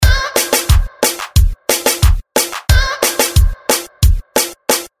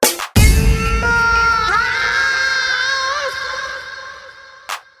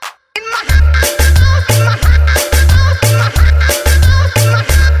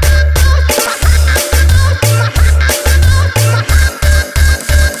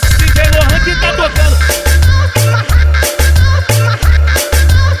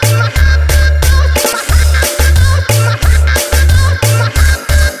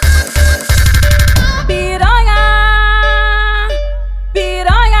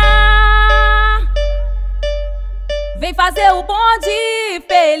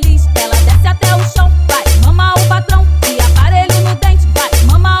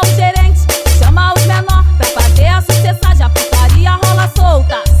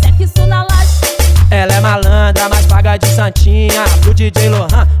DJ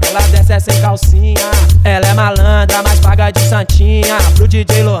Lorran, ela desce sem calcinha. Ela é malandra, mas paga de santinha. Pro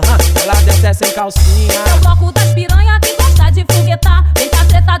DJ Lorran, ela desce sem calcinha. É o bloco das piranha que gosta de foguetar. Vem com a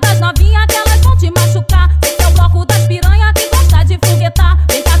treta das novinhas que elas vão te machucar. Esse é o bloco das piranha que gosta de foguetar.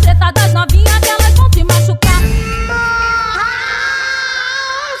 Vem com a treta das novinhas que elas vão te machucar.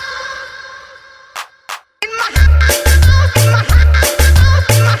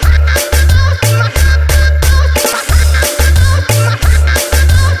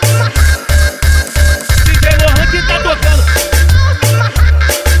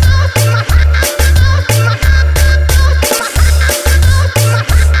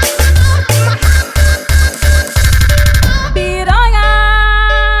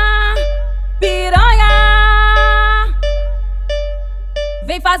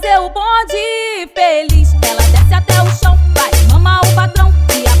 Vem fazer o bonde feliz. Ela desce até o chão, vai mamar o patrão.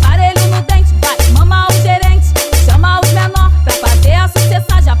 De aparelho no dente, vai mamar o gerente. Chama os menor pra fazer a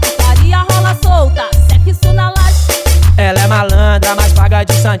sucessagem. A putaria rola solta, sexo na laje. Ela é malandra, mas paga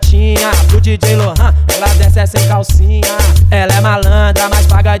de santinha. Pro DJ Lorran, ela desce sem calcinha. Ela é malandra, mas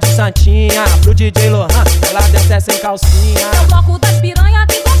paga de santinha. Pro DJ Lorran, ela desce sem calcinha. É o bloco das piranha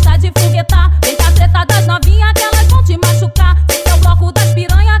que gosta de foguetar. Vem com a treta das novinhas.